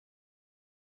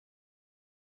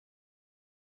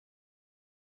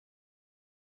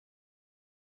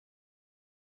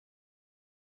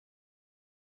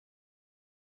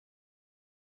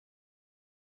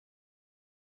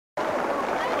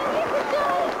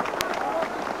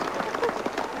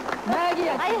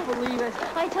can't believe it.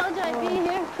 I told you I'd be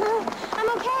here. I'm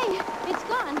okay. It's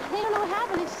gone. They don't know what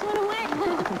happened. It just went away.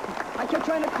 I kept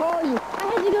trying to call you. I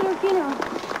had to go to a funeral.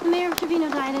 The mayor of Trevino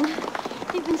died, and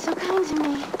you've been so kind to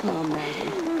me. Oh, Maggie.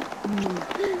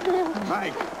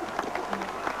 Mike.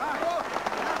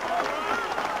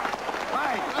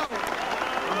 Mike.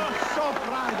 I'm so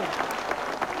proud of you.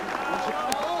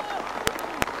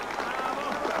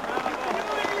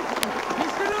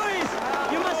 Mr. Lewis,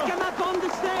 you must come up on the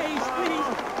stage, please.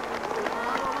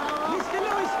 Mr.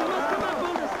 Lewis, you must come up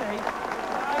on the stage.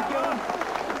 Thank you.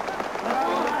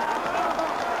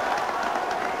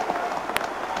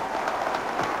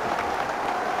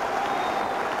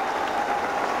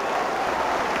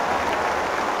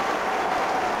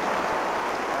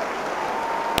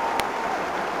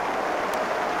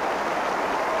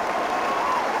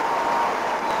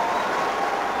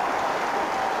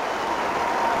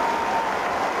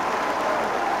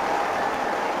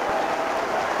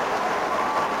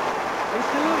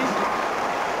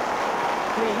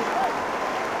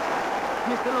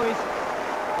 Mr. Lewis.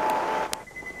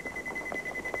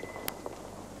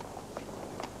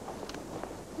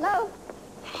 Hello?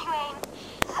 Wayne.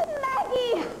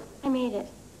 Maggie! I made it.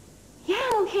 Yeah,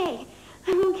 I'm okay.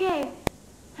 I'm okay.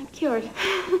 I'm cured. Yay!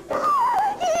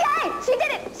 She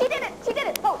did it! She did it! She did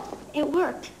it! Oh, it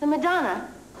worked. The Madonna.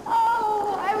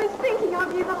 Oh, I was thinking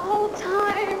of you the whole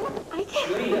time. I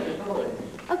can't...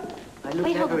 I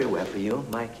looked everywhere for you.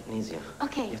 Mike needs you.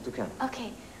 Okay. You have to come.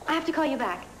 Okay. I have to call you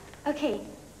back. Okay.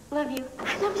 Love you.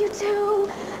 I love you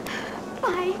too.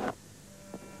 Bye.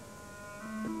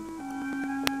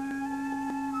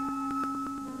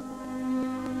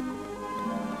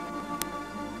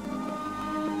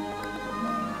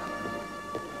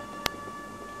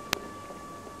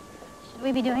 Should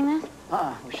we be doing this?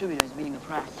 We should be doing is meeting the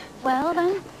press. Well,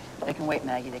 then. They can wait,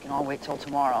 Maggie. They can all wait till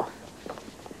tomorrow.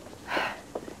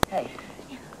 Hey.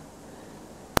 Yeah.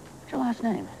 What's your last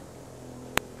name?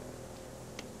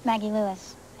 Maggie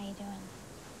Lewis. How you doing?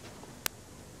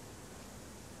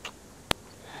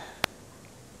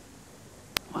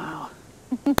 Wow.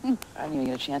 I didn't even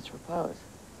get a chance to propose.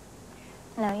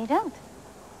 No, you don't.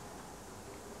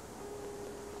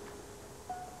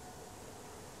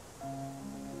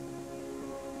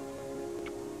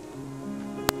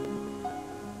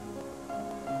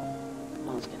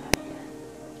 Well, let's get out of here.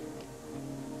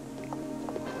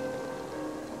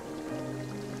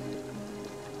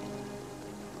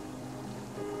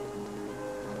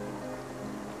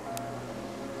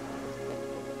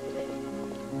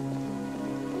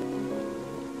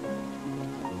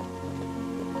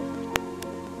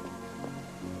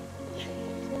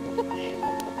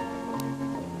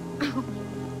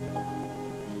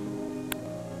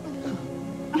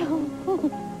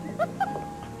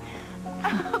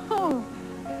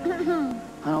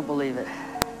 I don't believe it.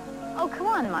 Oh, come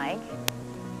on, Mike.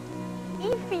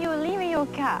 If you leave your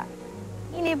car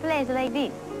in a place like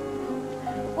this,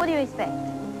 what do you expect?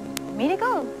 Me to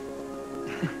go?